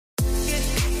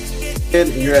And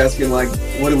you're asking like,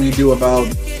 what do we do about?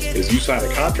 Is you sign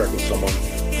a contract with someone.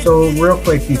 So real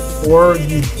quick, before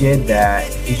you did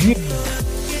that, did you?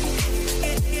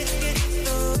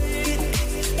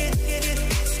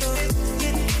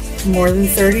 More than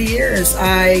 30 years.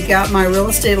 I got my real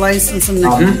estate license in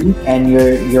the And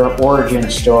your origin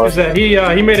story. Is that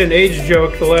he made an age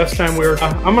joke the last time we were.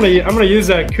 I'm gonna use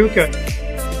that kuka.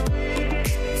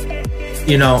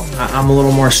 You know, I'm a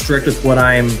little more strict with what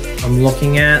I'm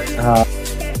looking at.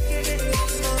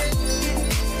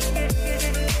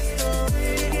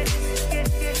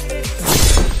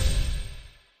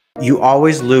 You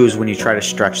always lose when you try to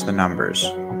stretch the numbers.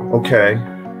 Okay.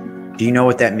 Do you know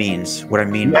what that means? What I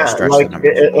mean by stretch like the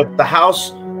numbers?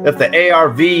 If the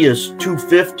ARV is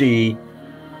 250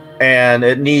 and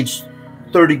it needs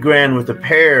 30 grand with a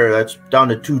pair, that's down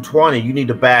to 220. You need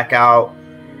to back out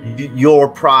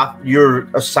your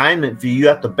assignment fee. You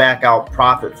have to back out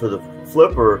profit for the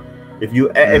flipper. If you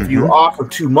offer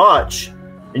too much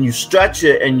and you stretch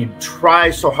it and you try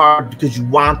so hard because you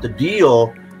want the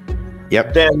deal,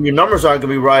 then your numbers aren't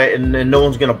going to be right and no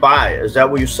one's going to buy it. Is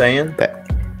that what you're saying?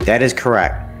 That is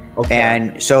correct. Okay.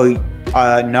 And so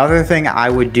another thing I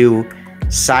would do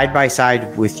side by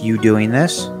side with you doing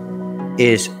this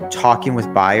is talking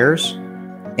with buyers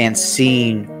and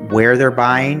seeing where they're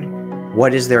buying,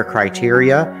 what is their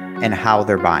criteria, and how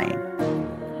they're buying.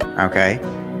 Okay.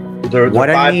 What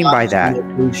I mean by that,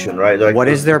 right? Like what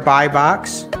is their buy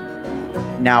box?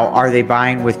 Now, are they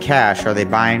buying with cash? Are they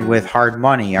buying with hard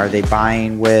money? Are they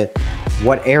buying with,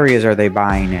 what areas are they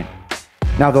buying in?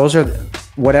 Now, those are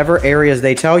whatever areas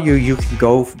they tell you, you can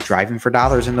go driving for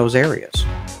dollars in those areas.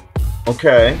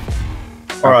 Okay.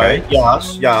 All right.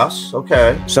 Yes.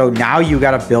 Okay. So now you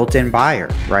got a built-in buyer,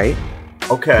 right?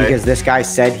 Okay. Because this guy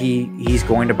said he's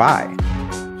going to buy.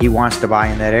 He wants to buy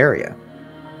in that area.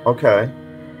 Okay.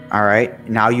 All right.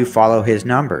 Now you follow his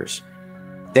numbers.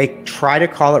 They try to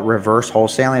call it reverse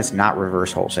wholesaling. It's not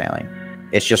reverse wholesaling.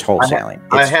 It's just wholesaling.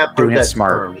 I have doing heard it that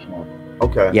smart. term.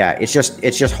 Okay. Yeah, it's just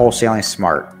wholesaling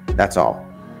smart. That's all.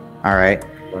 All right.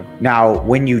 Okay. Now,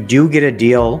 when you do get a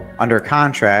deal under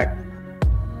contract,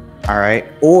 all right,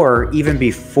 or even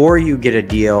before you get a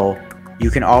deal,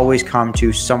 you can always come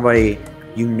to somebody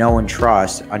you know and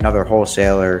trust, another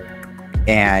wholesaler,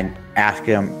 and ask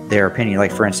them their opinion.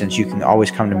 Like, for instance, you can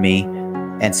always come to me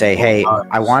and say, hey,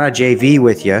 I want a JV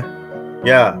with you.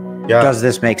 Yeah. Does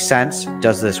this make sense?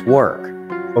 Does this work?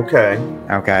 Okay.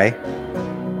 Okay.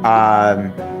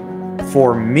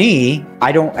 For me,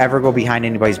 I don't ever go behind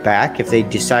anybody's back. If they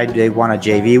decide they want a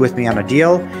JV with me on a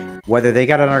deal, whether they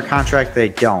got it under contract, they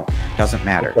don't. Doesn't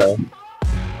matter.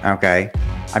 Okay.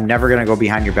 I'm never going to go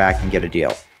behind your back and get a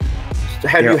deal.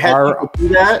 Have you had people do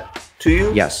that to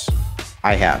you? Yes,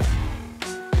 I have.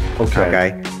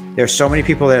 Okay. There's so many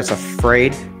people that's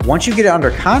afraid. Once you get it under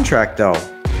contract, though,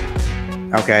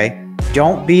 okay,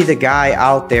 don't be the guy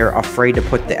out there afraid to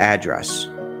put the address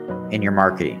in your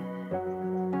marketing.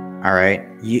 All right.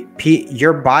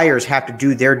 Your buyers have to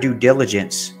do their due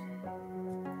diligence.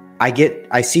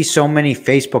 I see so many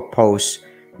Facebook posts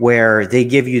where they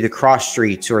give you the cross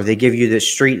streets or they give you the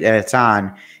street that it's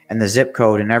on and the zip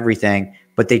code and everything,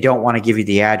 but they don't want to give you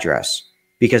the address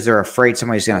because they're afraid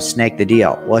somebody's going to snake the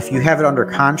deal. Well, if you have it under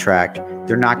contract,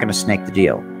 they're not going to snake the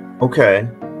deal. Okay.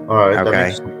 All right. Okay. That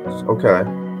makes sense. Okay.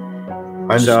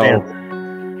 I understand.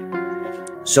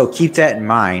 So keep that in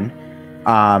mind.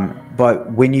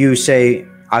 But when you say,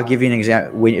 I'll give you an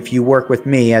example. If you work with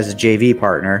me as a JV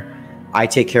partner, I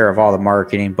take care of all the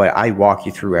marketing, but I walk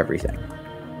you through everything.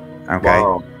 Okay.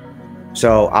 Wow.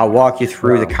 So I'll walk you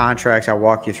through the contracts. I'll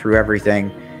walk you through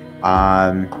everything,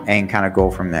 and kind of go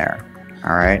from there.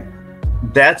 All right.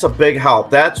 That's a big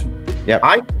help. Yep.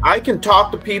 I can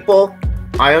talk to people.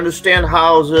 I understand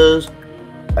houses.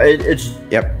 It's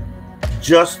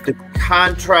just the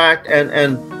contract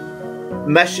and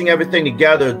meshing everything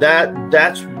together.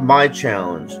 That's my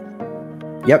challenge.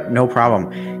 Yep, no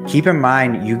problem. Keep in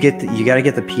mind, you got to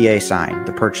get the PA signed,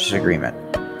 the purchase agreement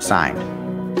signed.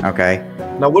 Okay.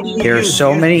 Now, what do you use? There's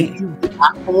so many. Do you use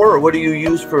that for, or what do you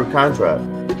use for a contract?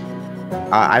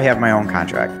 I have my own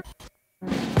contract.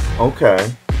 Okay.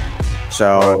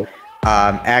 So,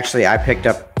 actually, I picked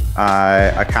up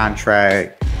a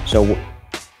contract. So,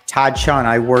 Todd Chun,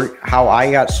 how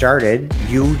I got started.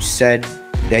 You said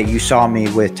that you saw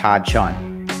me with Todd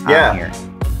Chun on here.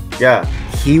 Yeah.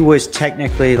 He was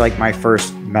technically like my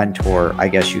first mentor, I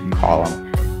guess you can call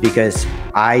him, because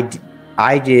I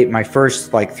did my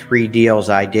first like 3 deals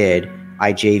I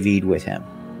JV'd with him.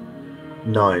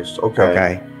 Nice.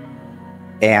 Okay.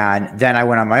 And then I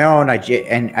went on my own. I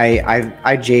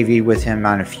JV'd with him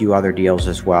on a few other deals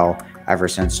as well ever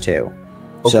since too.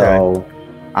 So,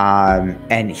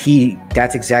 and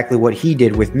that's exactly what he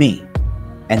did with me.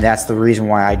 And that's the reason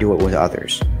why I do it with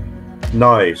others.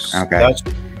 Nice. Okay.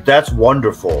 That's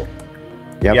wonderful.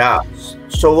 Yep. Yeah.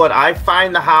 So what, I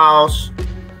find the house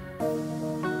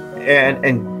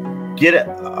and get it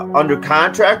under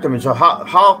contract? I mean, so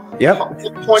how Yep.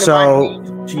 what point am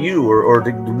I to you, or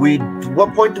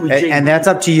what point do we take? And that's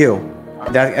up to you.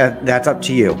 That's up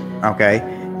to you. Okay.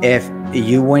 If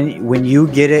you, when you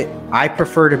get it, I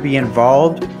prefer to be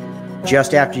involved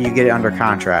just after you get it under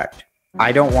contract.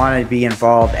 I don't want to be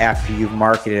involved after you've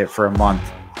marketed it for a month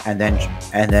and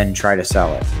then try to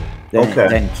sell it.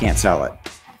 Then can't sell it.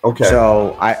 Okay.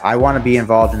 So I want to be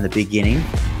involved in the beginning.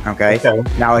 Okay.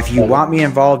 Now, if you want me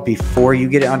involved before you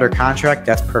get it under contract,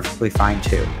 that's perfectly fine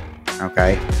too.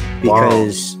 Okay.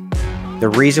 Because the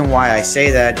reason why I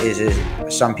say that is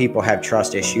some people have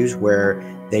trust issues where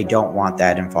they don't want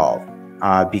that involved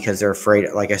because they're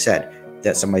afraid, like I said,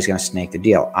 that somebody's going to snake the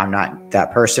deal. I'm not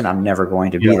that person. I'm never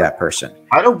going to be that person.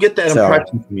 I don't get that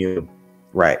impression from you.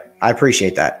 Right. I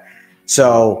appreciate that.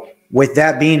 So with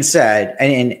that being said,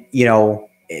 and you know,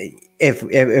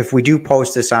 if we do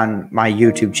post this on my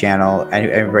YouTube channel, and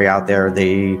everybody out there,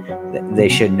 they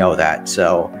should know that.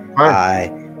 So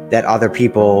that other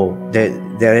people,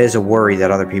 that is a worry that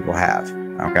other people have.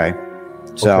 Okay.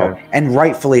 So, and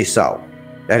rightfully so.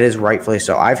 That is rightfully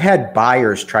so. I've had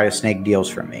buyers try to snake deals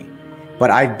from me,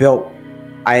 but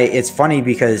it's funny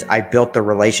because I built the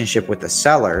relationship with the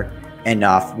seller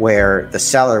enough where the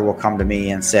seller will come to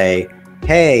me and say,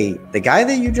 hey, the guy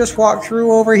that you just walked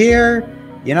through over here,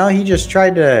 you know, he just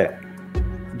tried to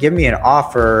give me an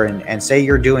offer and say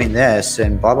you're doing this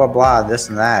and blah, blah, blah, this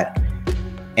and that.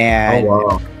 And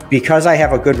because I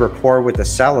have a good rapport with the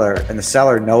seller and the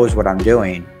seller knows what I'm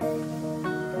doing,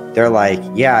 they're like,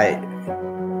 yeah,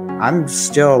 I'm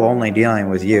still only dealing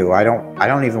with you. I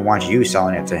don't even want you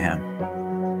selling it to him.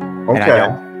 And I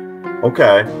don't.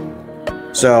 Okay.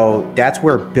 So that's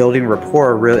where building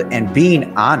rapport really and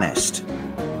being honest,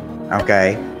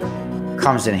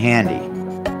 comes in handy.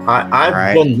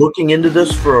 I've been looking into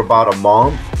this for about a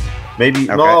month, maybe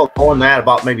more than that,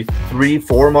 about maybe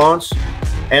 3-4 months,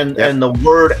 and the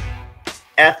word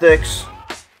ethics,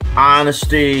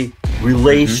 honesty,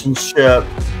 relationship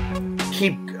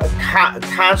keep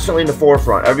constantly in the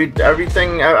forefront.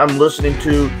 Everything I'm listening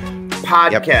to,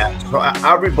 podcasts,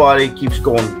 everybody keeps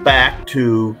going back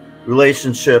to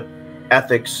relationship,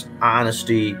 ethics,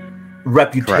 honesty,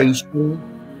 reputation.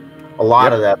 A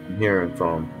lot of that I'm hearing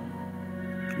from.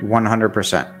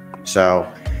 100%.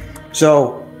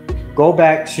 So go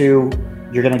back to,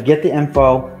 you're going to get the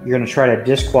info. You're going to try to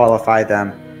disqualify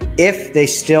them. If they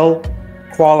still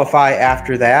qualify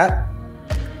after that,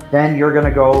 then you're going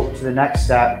to go to the next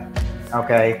step.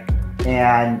 Okay.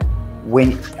 And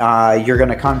when you're going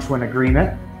to come to an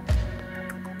agreement.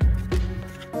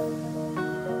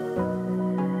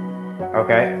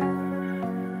 Okay.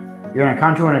 You're going to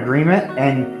come to an agreement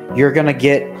and you're going to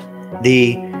get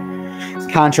the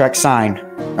contract signed.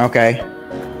 Okay.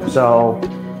 So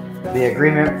the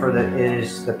agreement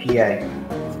is the PA,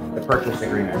 the purchase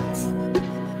agreement.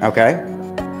 Okay.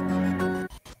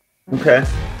 Okay.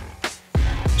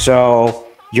 So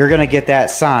you're going to get that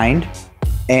signed,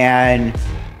 and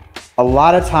a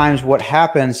lot of times what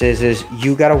happens is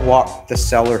you got to walk the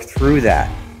seller through that.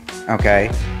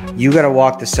 Okay. You got to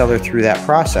walk the seller through that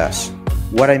process.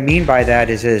 What I mean by that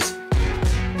is,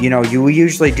 you know, you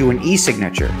usually do an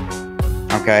e-signature.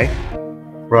 Okay.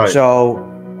 Right. So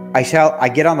I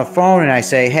get on the phone and I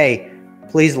say, hey,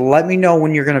 please let me know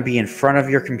when you're going to be in front of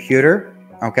your computer.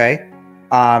 Okay.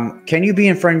 Can you be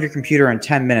in front of your computer in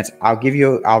 10 minutes? I'll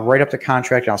write up the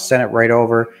contract and I'll send it right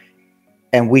over,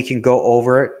 and we can go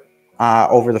over it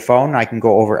over the phone. I can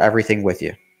go over everything with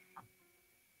you.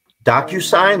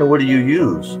 DocuSign, or what do you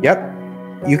use? Yep.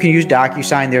 You can use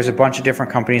DocuSign. There's a bunch of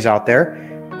different companies out there,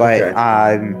 but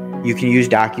you can use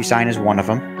DocuSign as one of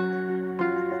them.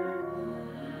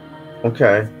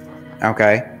 Okay.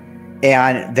 Okay.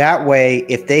 And that way,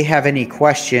 if they have any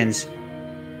questions,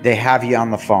 they have you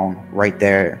on the phone right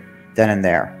there, then and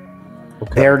there.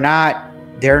 Okay. They're not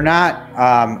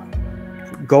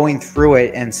going through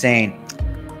it and saying,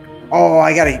 oh,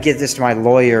 I got to get this to my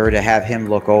lawyer to have him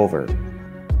look over.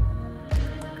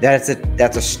 That's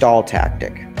a stall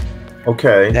tactic.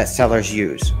 Okay. That sellers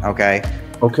use. Okay.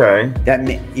 Okay.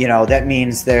 That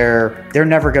means they're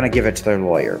never going to give it to their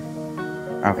lawyer.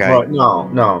 Okay. Right.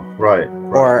 No. Right.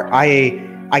 Or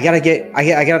I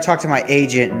gotta talk to my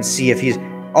agent and see if he's.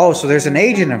 Oh, so there's an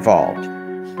agent involved.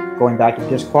 Going back to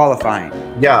disqualifying.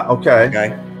 Yeah.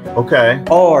 Okay. Okay.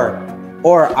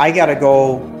 Or I gotta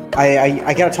go.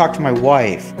 I gotta talk to my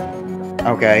wife.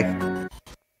 Okay.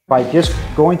 by just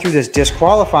going through this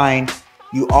disqualifying,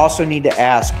 you also need to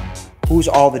ask, who's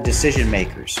all the decision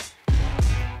makers?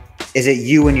 Is it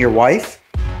you and your wife?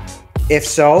 If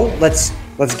so, let's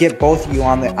get both of you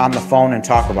on the phone and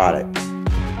talk about it.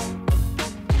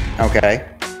 Okay.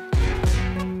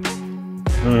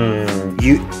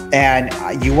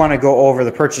 You want to go over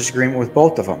the purchase agreement with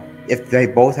both of them. If they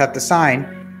both have to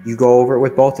sign, you go over it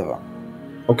with both of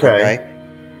them. Okay.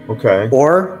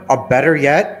 Or a better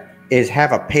yet is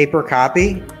have a paper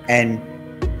copy and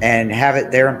have it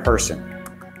there in person.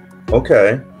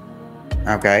 Okay.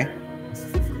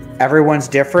 Everyone's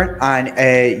different on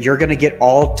you're going to get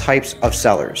all types of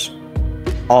sellers.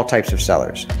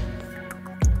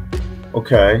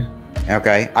 Okay.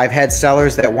 I've had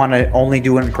sellers that want to only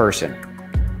do it in person.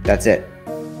 That's it.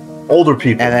 Older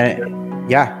people. And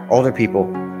then, older people.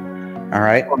 All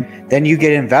right. Then you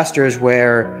get investors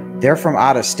where they're from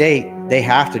out of state. They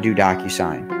have to do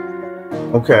DocuSign.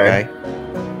 Okay.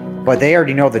 But they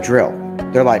already know the drill.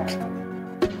 They're like,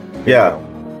 yeah,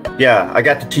 I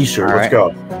got the t-shirt. Let's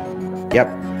go. Yep.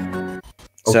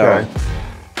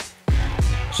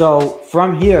 So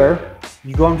from here,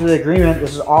 you go into the agreement.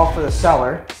 This is all for the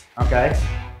seller. Okay.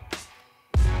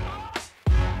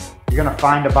 You're going to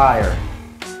find a buyer.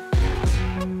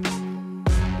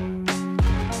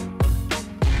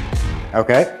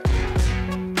 Okay.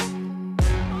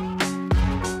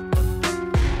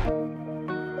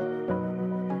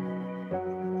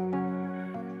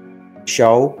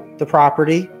 Show the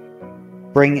property,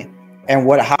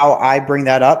 how I bring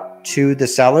that up to the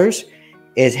sellers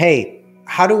is, hey,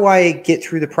 how do I get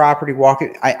through the property?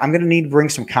 I'm going to need to bring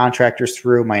some contractors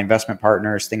through, my investment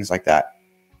partners, things like that.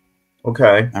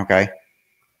 Okay.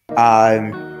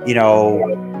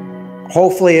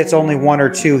 Hopefully it's only one or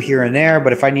two here and there,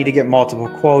 but if I need to get multiple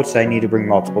quotes, I need to bring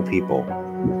multiple people,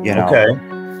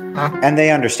 and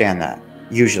they understand that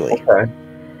usually.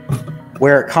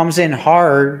 Where it comes in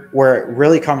hard, where it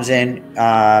really comes in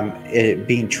it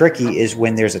being tricky is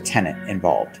when there's a tenant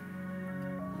involved.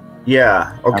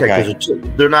 Yeah. Okay. Because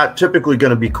they're not typically going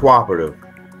to be cooperative.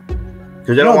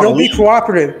 They'll be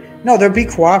cooperative. No, they'll be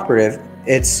cooperative.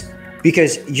 It's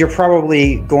because you're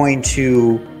probably going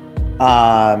to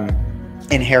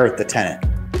inherit the tenant,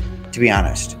 to be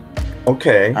honest.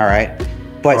 Okay. All right.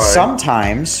 But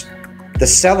sometimes the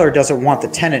seller doesn't want the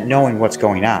tenant knowing what's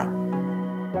going on.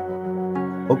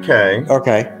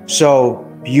 Okay. So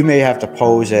you may have to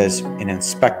pose as an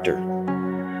inspector.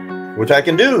 Which I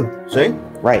can do. See?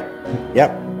 Right.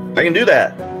 Yep. I can do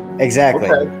that. Exactly.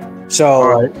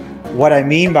 So what I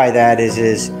mean by that is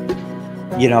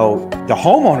the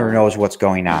homeowner knows what's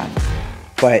going on,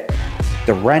 but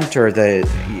the renter,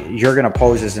 you're going to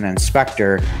pose as an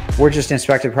inspector. We're just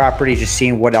inspecting property, just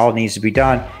seeing what all needs to be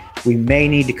done. We may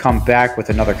need to come back with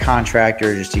another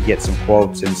contractor just to get some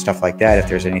quotes and stuff like that if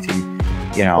there's anything,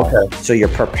 so you're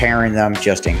preparing them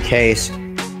just in case.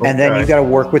 And then you got to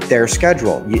work with their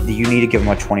schedule. You need to give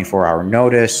them a 24-hour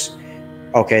notice.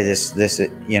 Okay, this,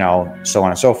 so on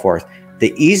and so forth.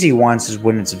 The easy ones is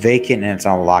when it's vacant and it's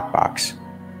on a lockbox.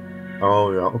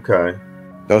 Oh, yeah. Okay.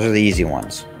 Those are the easy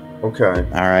ones. Okay.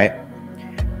 All right.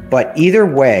 But either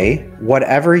way,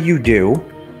 whatever you do,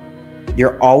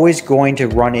 you're always going to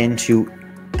run into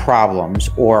problems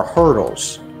or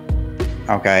hurdles.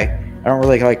 Okay. I don't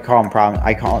really like to call them problems.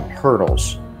 I call them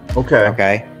hurdles.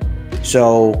 Okay.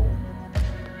 So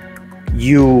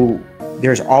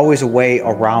there's always a way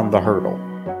around the hurdle.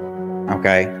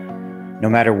 Okay. No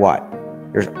matter what,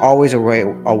 there's always a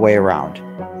way around,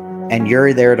 and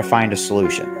you're there to find a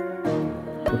solution.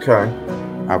 Okay.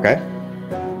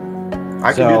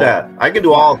 I can do that. I can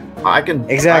do all. I can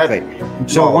exactly.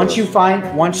 So once you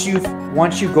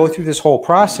go through this whole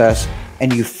process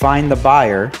and you find the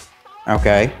buyer,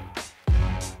 okay,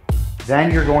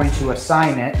 then you're going to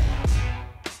assign it.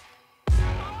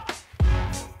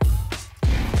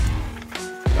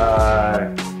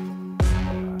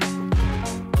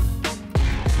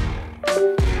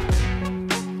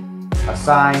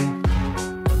 Assign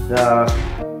the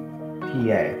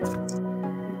PA.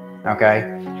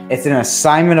 Okay. It's an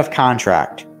assignment of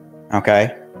contract.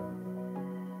 Okay.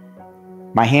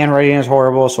 My handwriting is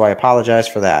horrible, so I apologize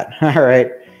for that. All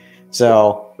right.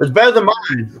 So it's better than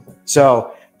mine.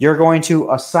 So you're going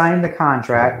to assign the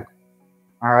contract.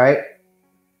 All right.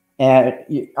 And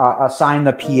assign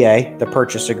the PA, the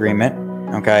purchase agreement.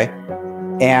 Okay.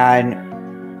 And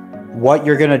what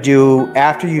you're going to do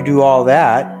after you do all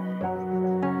that,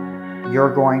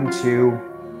 you're going to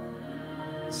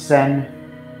send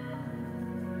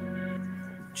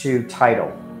to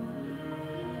title.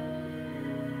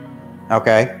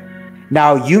 Okay.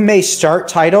 Now you may start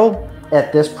title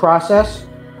at this process,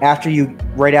 after you get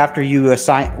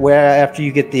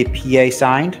the PA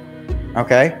signed,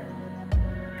 okay,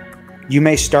 you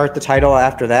may start the title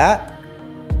after that.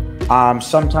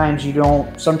 Sometimes you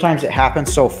don't. Sometimes it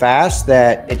happens so fast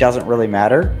that it doesn't really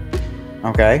matter,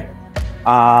 okay.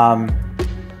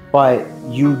 But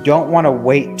you don't want to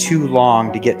wait too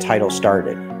long to get title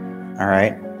started. All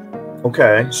right.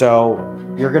 Okay. So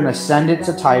you're gonna send it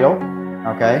to title.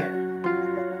 Okay.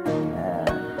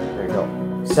 There you go.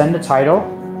 Send the title.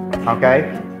 Okay.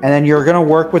 And then you're gonna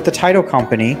work with the title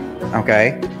company.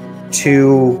 Okay.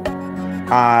 To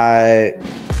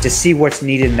see what's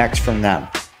needed next from them.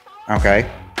 Okay.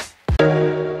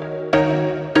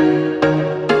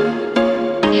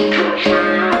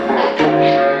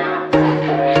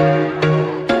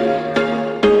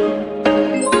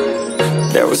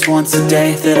 There was once a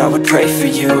day that I would pray for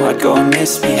you. I'd go and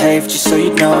misbehave just so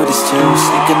you'd notice too.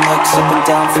 Sneaking looks up and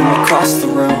down from across the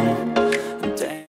room.